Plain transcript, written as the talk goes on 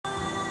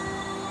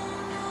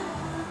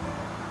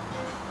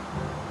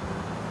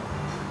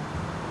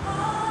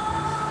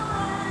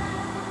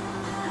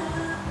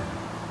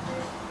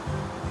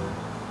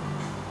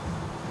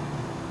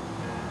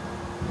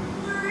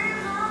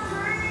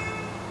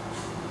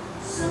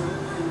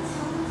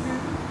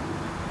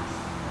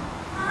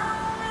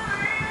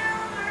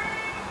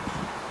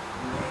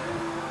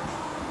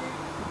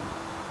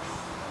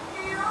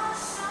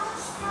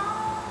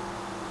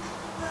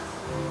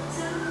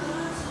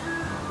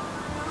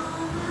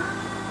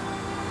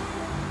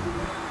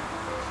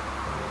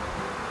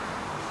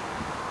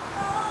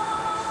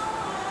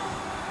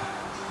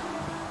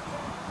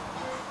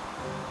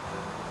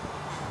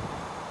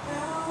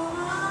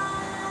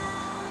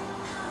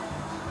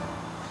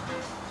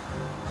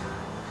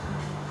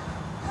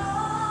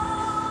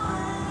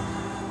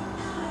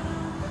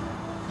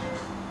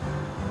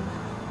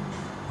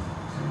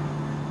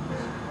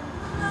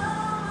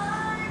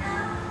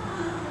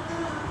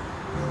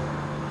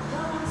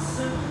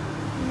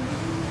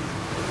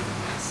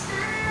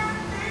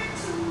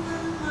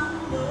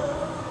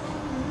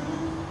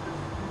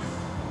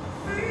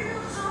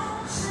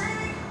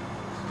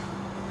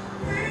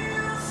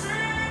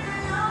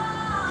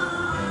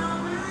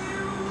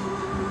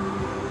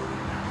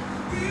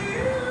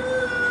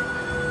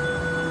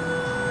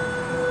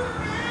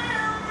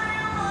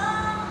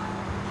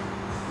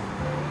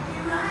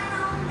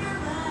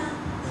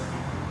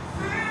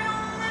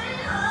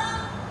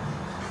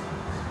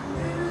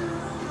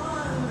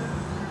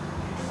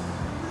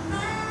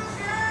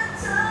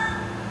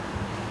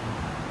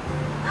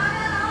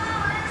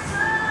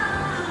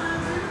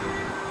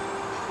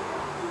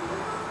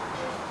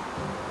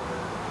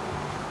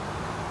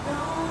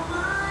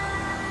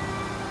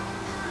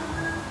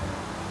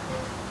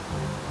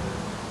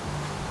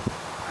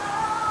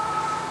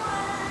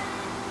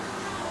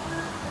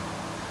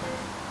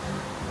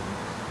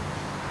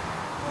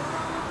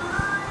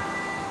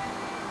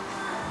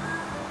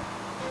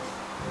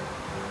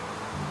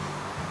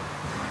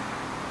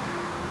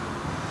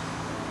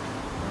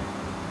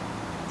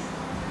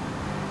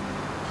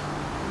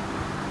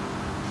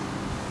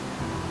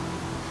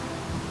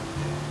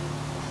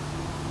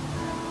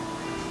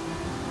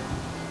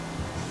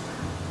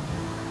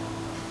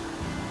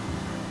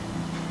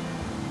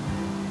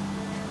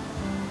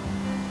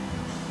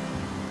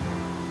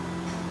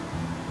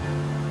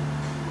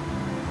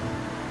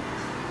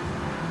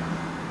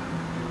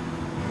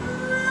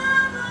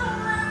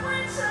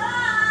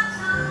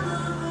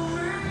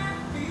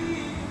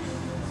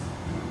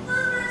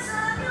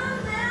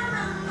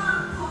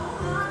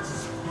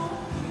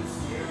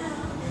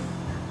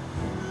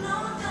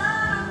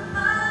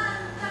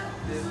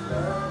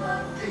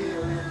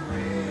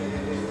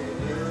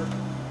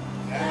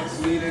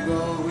Me to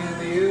go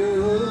with you,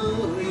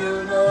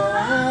 you know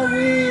I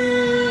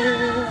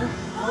will.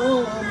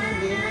 Hold me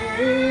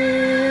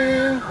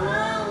near,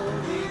 hold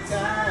me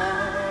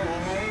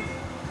tight.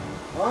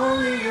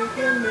 Only you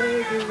can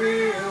make it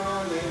real,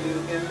 only you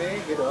can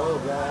make it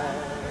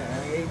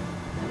alright.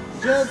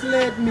 Just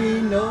let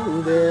me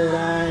know that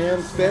I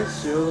am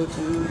special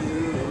to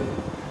you,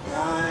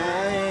 my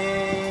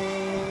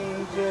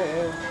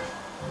angel.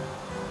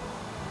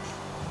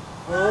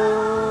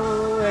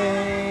 Oh,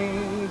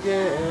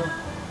 angel.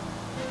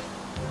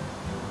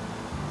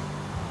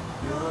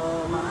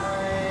 You're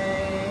my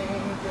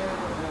angel.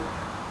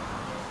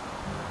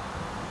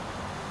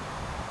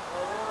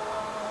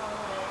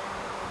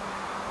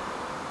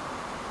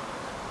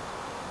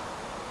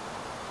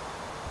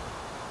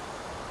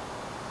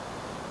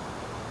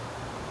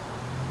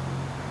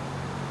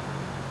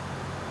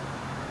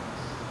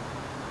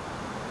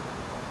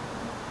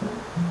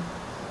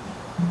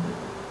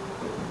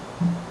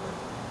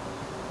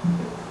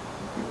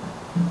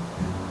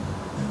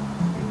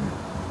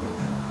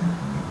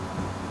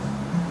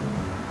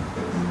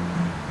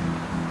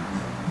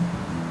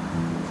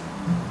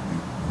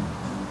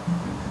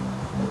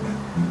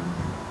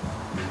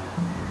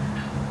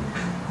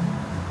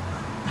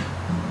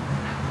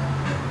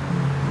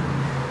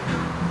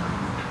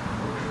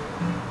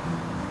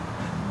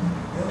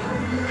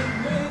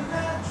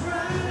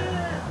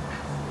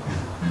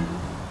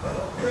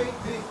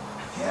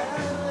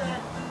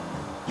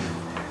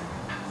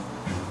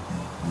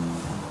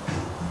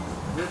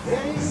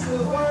 Against the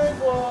white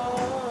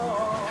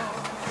wall,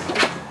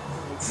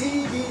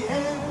 TV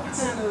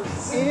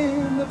antennas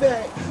in the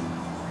back.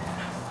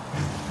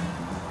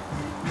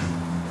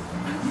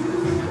 You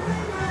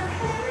may not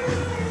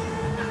have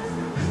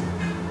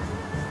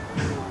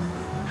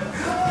a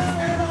car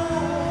at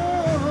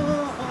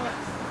all,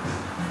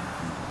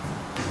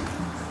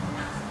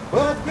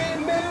 but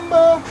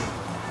remember,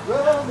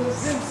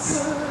 brothers and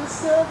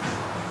sisters,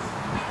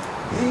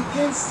 we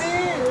can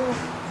still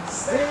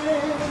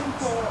stand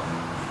tall.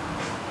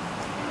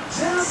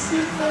 Just be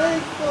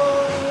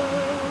thankful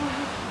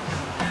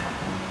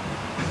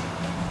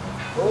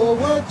for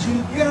what you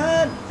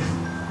got.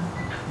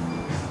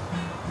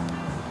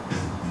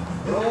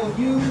 Though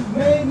you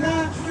may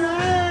not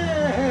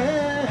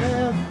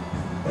drive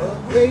a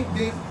great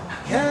big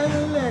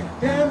Cadillac,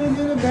 diamond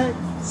in the back,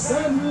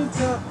 sunroof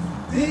top,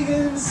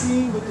 digging the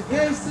scene with the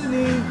gangster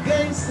name,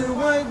 gangster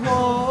white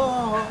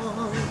wall,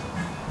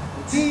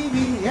 the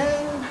TV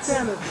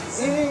antenna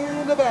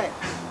in the back.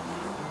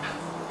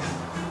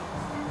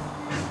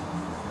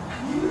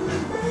 You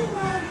may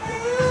not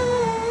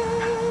have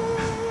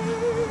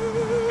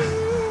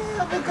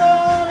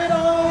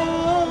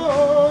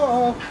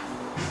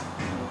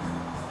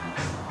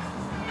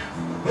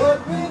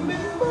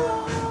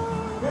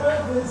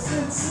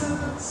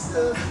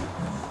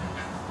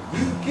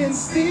can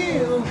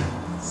still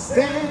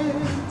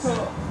stand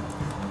tall.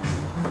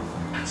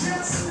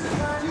 Just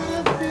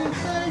be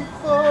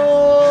thankful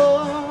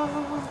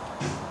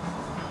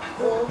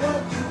for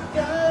what you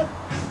got.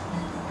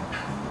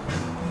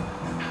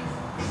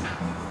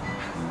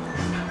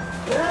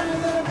 Down in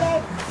the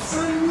back,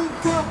 sun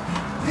rooftop,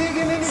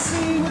 digging in the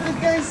sea with the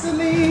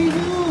gasoline.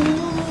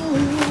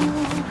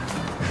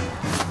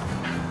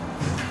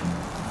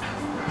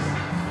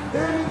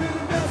 Down in the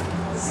back,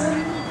 sun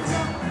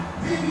rooftop,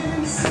 digging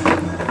in the sea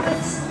with the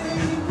gasoline.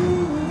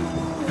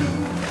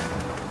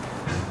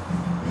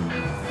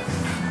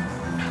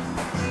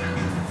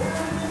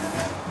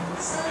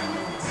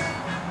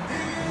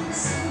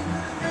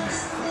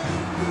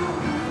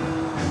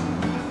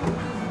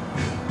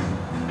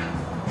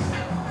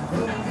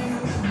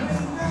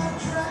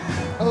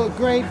 A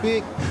great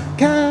big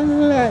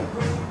Cadillac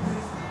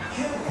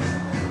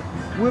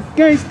with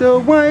gangster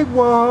white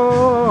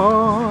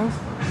walls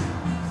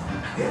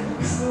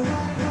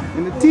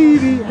and the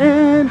TV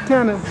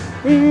antenna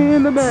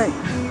in the back.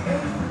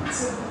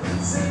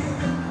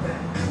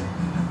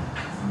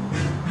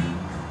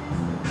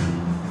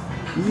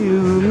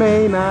 You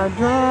may not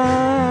drive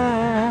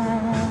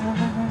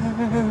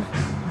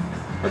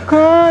a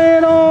car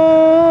at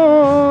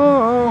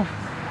all,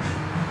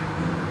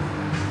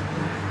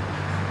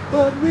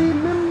 but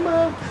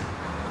remember,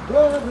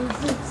 brothers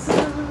and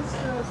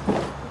sisters,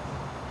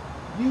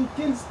 you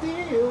can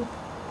still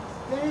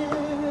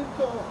stand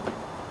tall.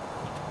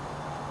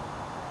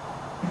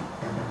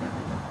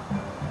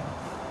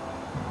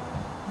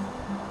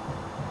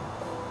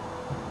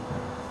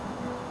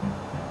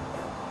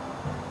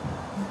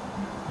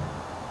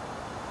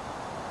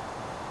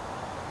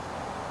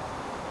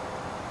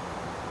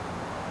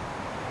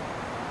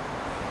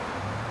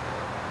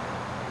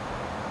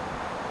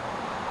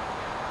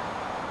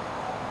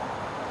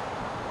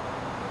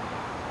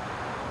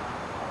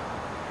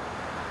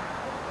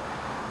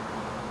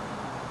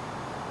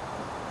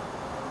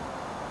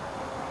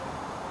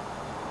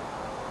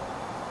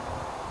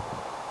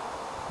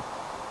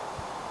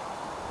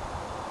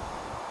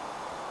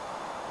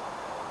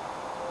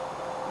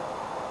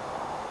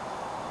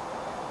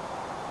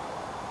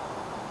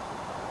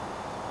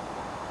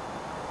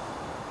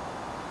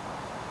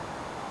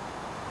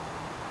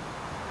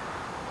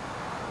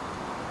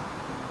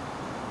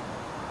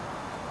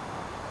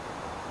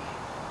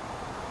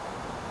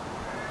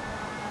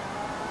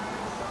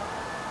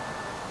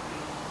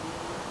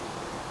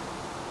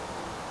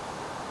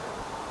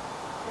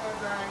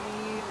 I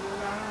eat a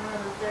lot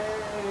of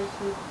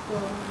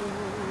vegetables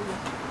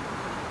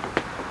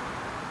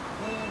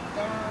and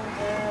don't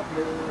have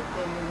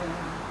nothing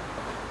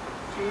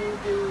to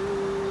do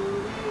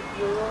with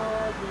your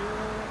new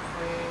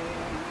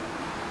friend.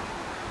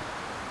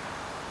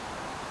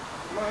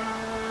 My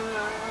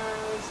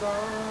eyes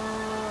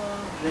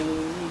are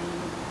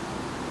green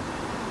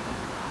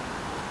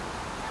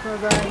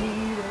 'cause I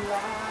eat a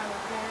lot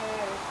of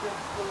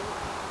vegetables.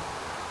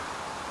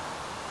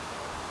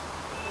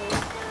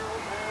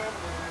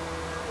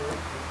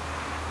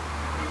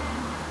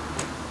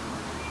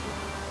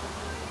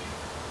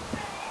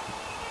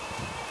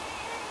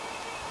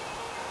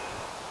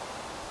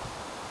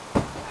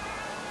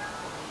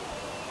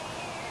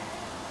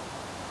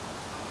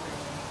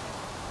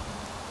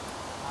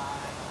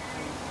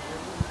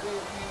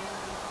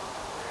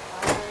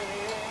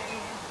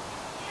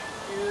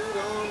 You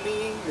don't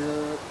mean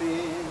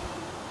nothing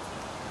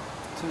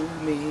to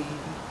me.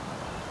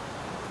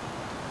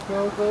 So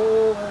go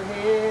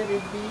ahead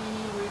and be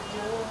with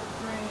your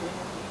friend.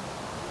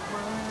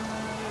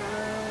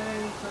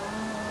 Mine's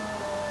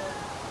on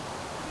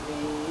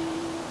me.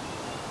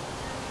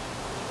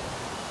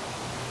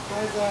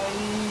 'Cause I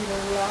eat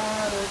a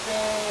lot of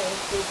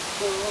vegetables.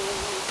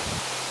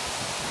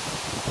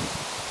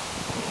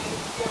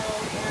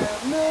 Don't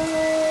have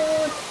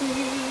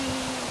nothing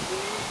to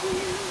do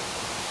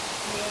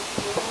with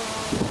your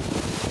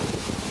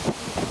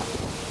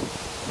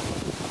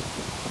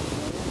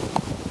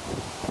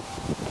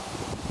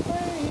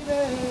baby.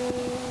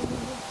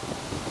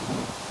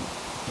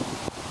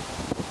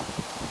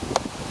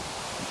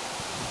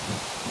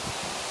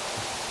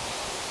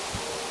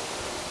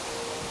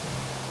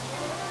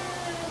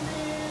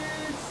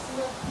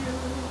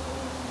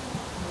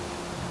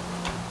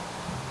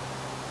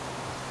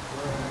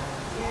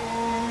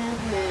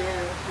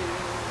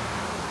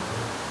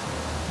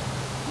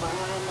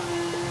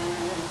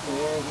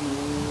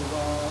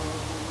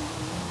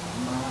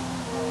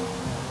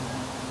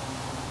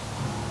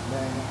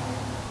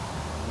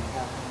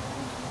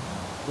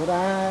 But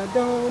I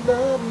don't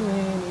love you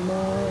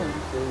anymore.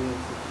 So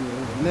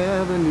insecure.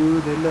 Never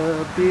knew that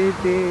love did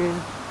this.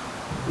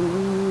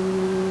 Ooh.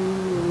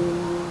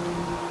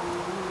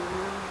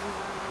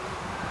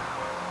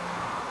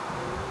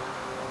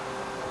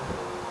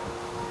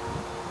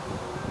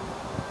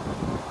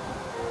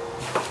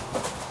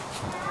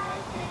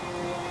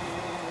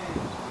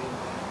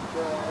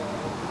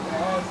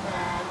 Last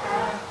time I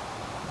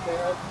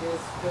felt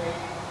this way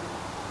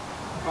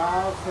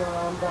about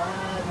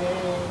somebody.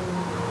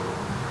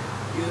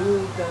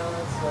 You've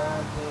done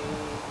something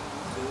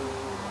to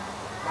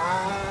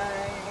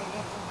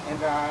mine,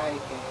 and I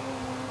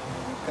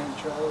can't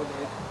control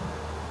it.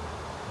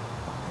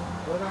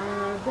 But I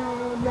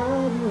don't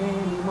love you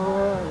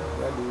anymore. I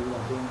do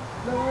nothing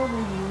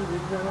loving you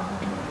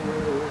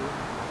today.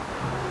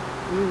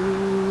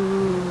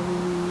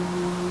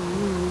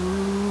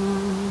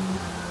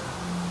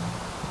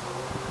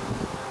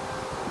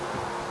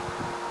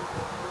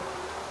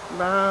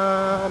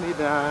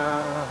 La-di-da.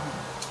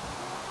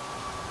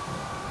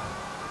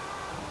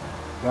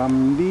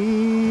 Dum-dee-da-da.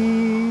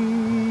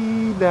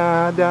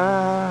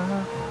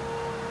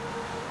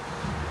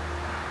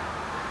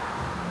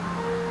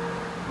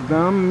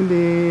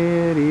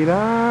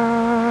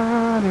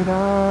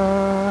 Dum-dee-dee-da-dee-da.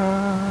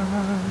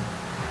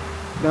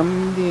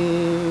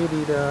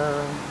 Dum-dee-dee-da.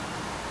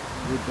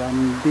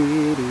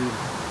 Dum-dee-dee.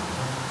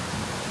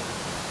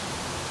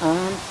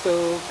 I'm so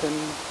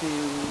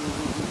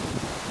confused.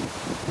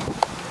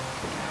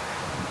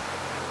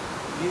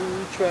 You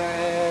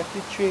tried to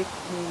trick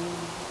me,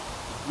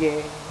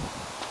 yeah.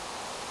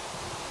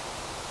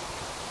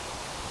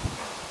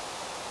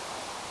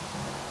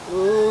 Oh,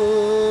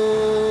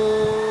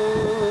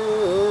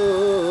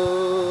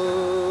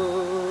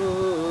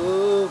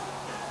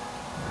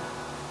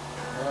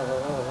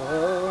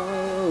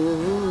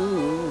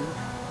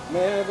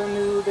 never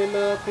knew that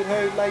love could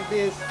hurt like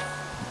this.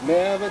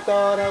 Never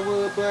thought I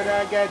would, but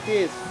I got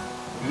this.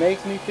 It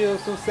makes me feel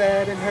so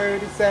sad and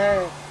hurt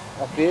inside.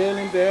 I feel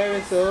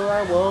embarrassed, so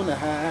I wanna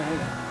hide.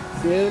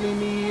 Silly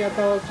me, I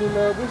thought your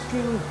love was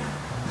true.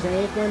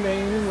 Change my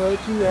name and what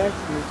you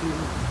asked me to.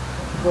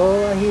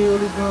 Before I heal,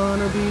 it's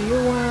gonna be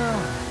a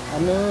while. I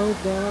know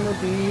it's gonna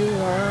be a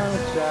while,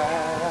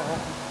 child.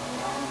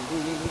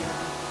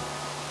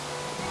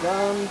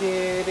 Dum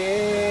dee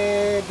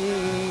dee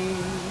dee,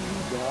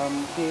 dum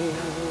dee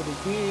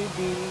dee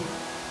dee,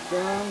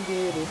 dum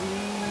dee dee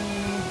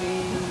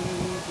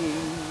dee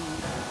dee.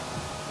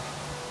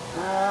 I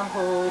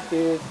hope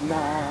it's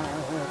not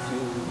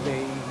too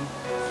late,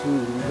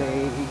 too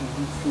late,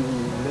 too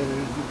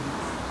late,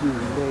 too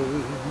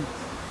late.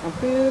 I'm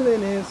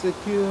feeling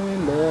insecure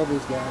and love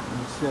has got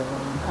me so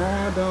I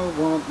don't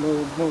want no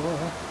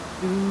more.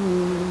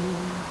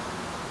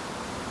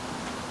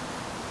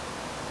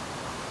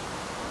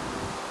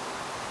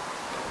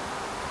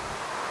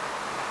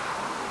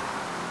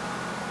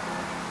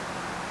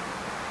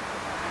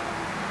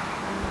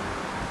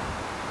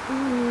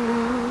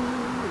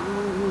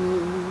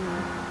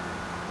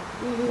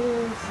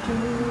 It's too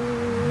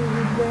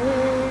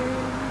late.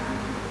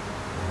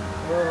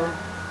 Oh,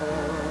 oh,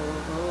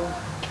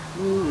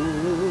 oh.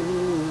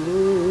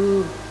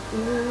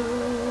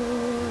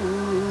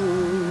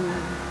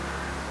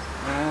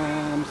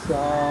 I'm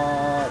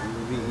sorry.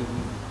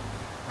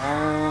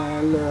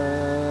 I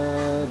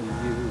love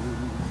you.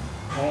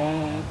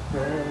 At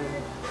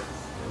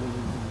first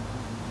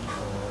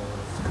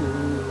was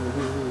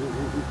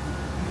good.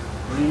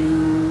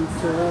 You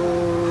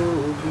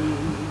told me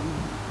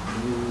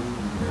you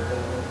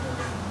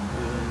loved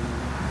me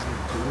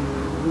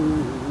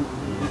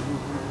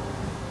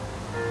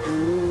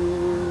too.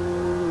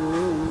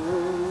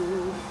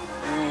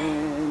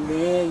 And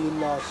then you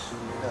lost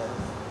your love.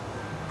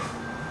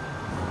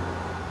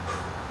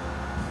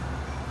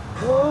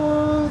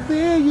 Oh,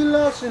 then you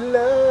lost your love.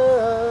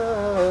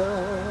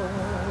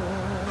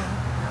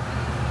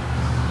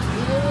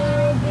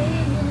 Yeah,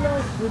 then you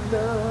lost your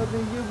love,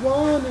 and you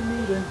wanted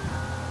me to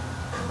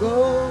go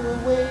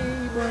away,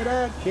 but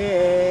I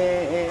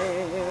can't.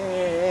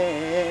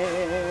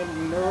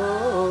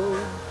 No,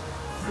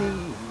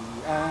 see,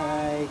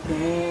 I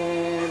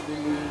can't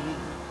believe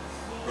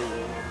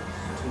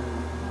it's too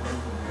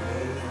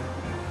late.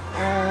 I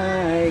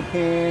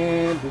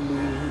can't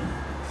believe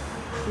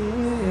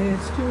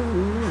it's too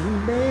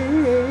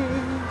late.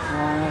 I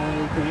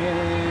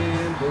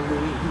can't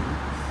believe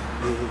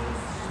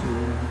it's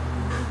too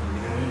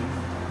late.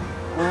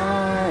 I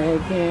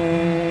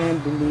can't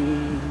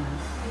believe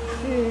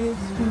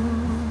it's too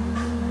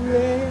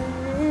late.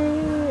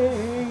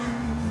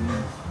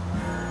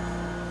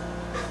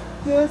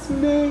 Just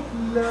make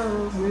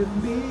love with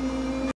me.